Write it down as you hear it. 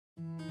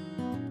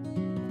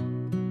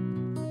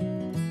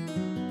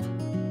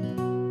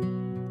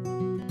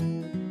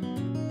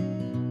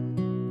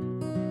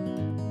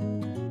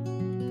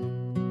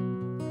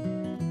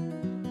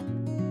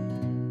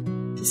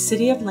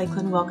City of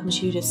Lakeland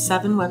welcomes you to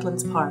Se7en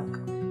Wetlands Park,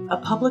 a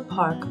public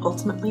park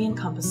ultimately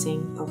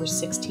encompassing over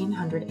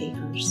 1,600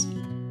 acres.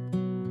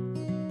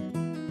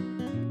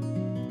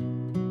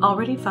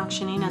 Already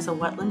functioning as a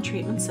wetland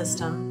treatment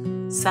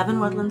system, Se7en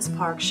Wetlands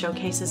Park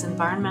showcases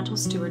environmental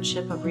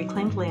stewardship of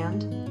reclaimed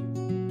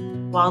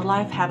land,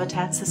 wildlife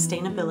habitat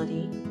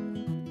sustainability,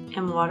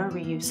 and water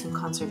reuse and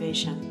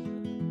conservation.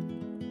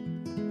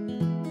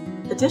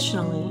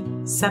 Additionally,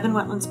 Se7en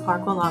Wetlands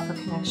Park will offer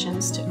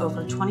connections to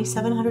over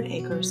 2,700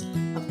 acres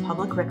of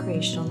public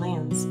recreational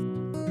lands.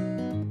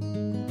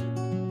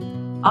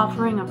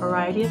 Offering a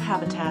variety of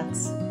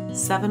habitats,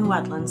 Se7en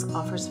Wetlands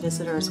offers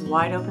visitors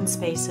wide open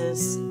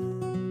spaces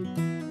and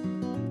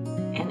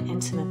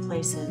intimate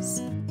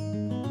places.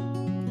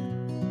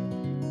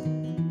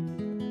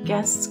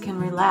 Guests can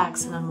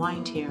relax and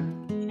unwind here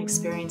and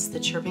experience the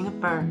chirping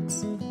of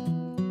birds,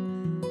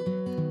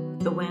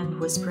 the wind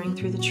whispering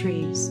through the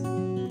trees,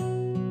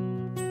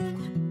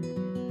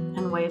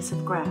 and waves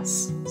of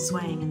grass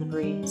swaying in the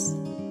breeze.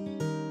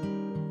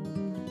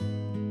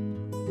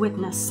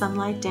 Witness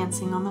sunlight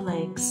dancing on the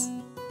lakes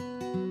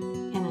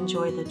and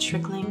enjoy the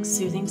trickling,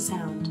 soothing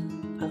sound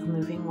of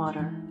moving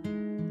water.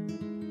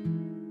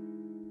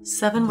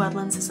 Se7en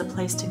Wetlands is a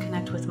place to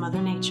connect with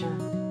Mother Nature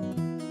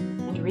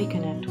and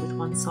reconnect with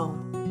one's soul.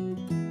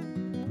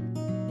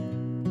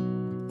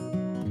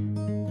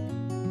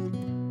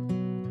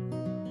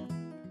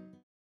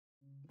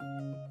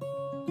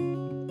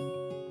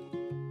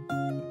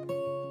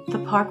 The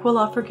park will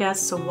offer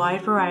guests a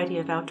wide variety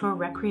of outdoor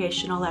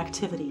recreational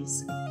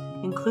activities,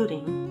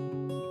 including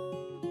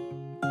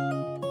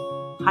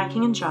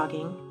hiking and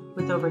jogging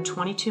with over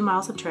 22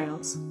 miles of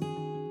trails,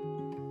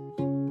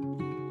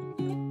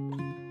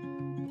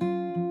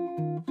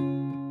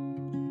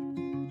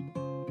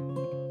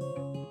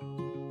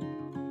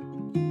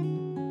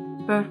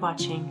 bird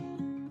watching,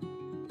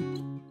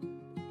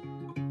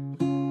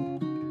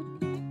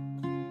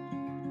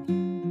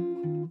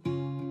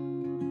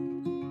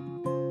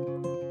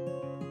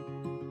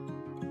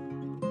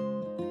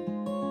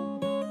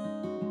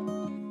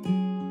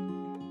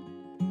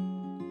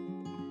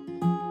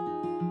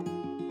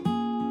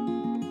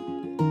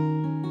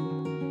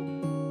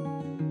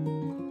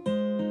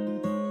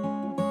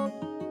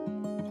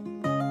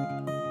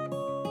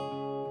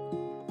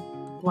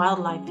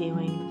 wildlife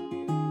viewing,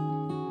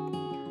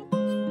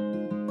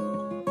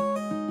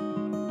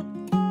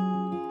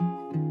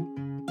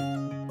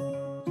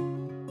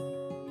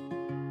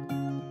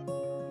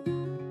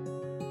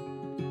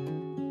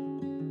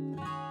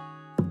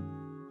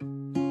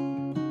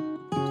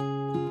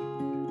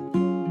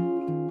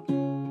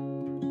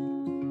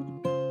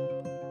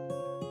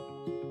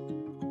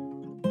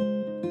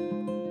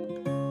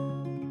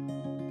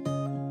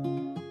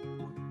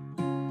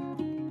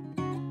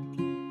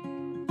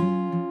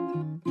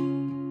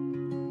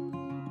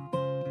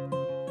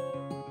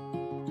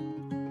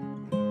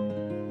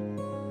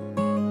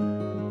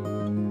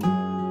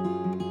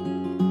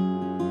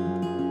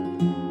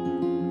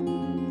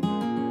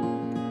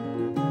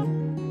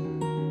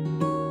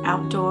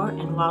 outdoor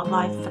and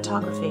wildlife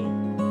photography,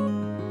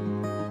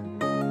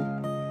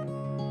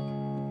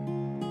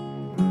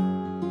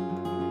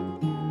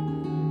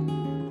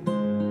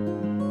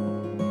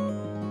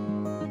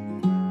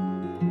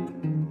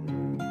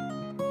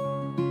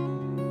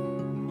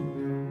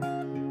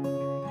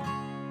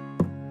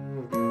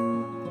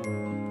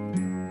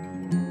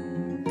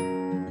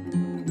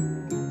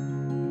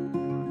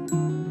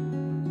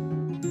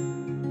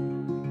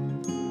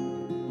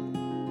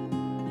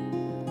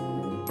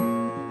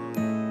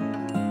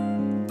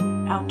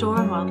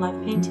 outdoor and wildlife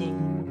painting,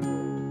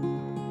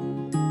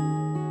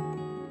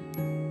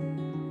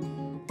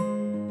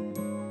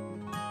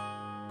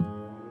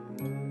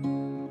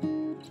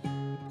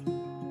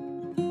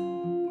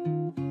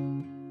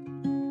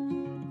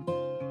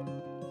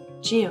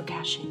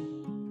 geocaching,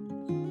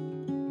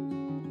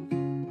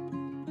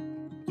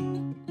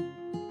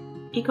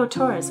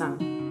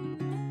 ecotourism,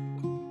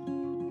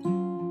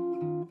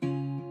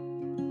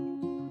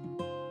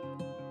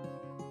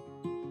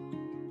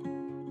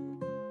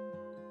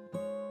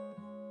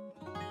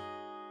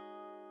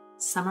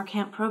 summer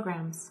camp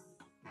programs,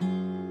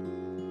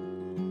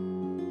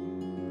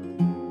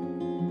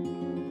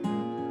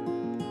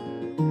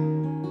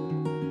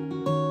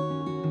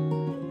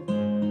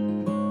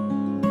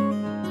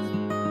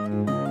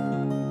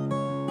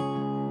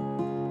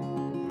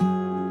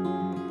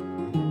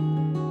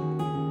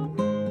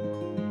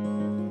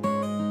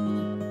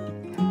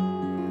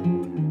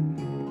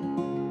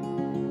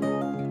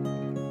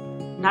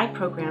 night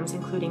programs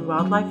including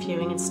wildlife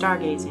viewing and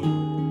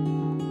stargazing,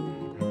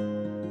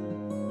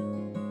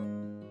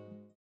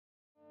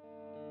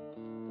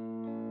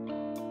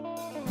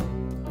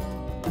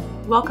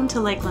 Welcome to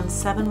Lakeland's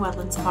Se7en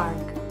Wetlands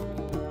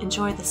Park.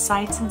 Enjoy the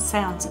sights and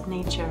sounds of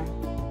nature.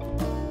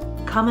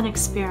 Come and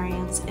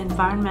experience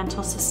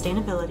environmental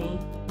sustainability,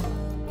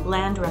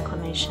 land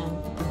reclamation,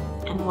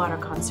 and water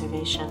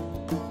conservation.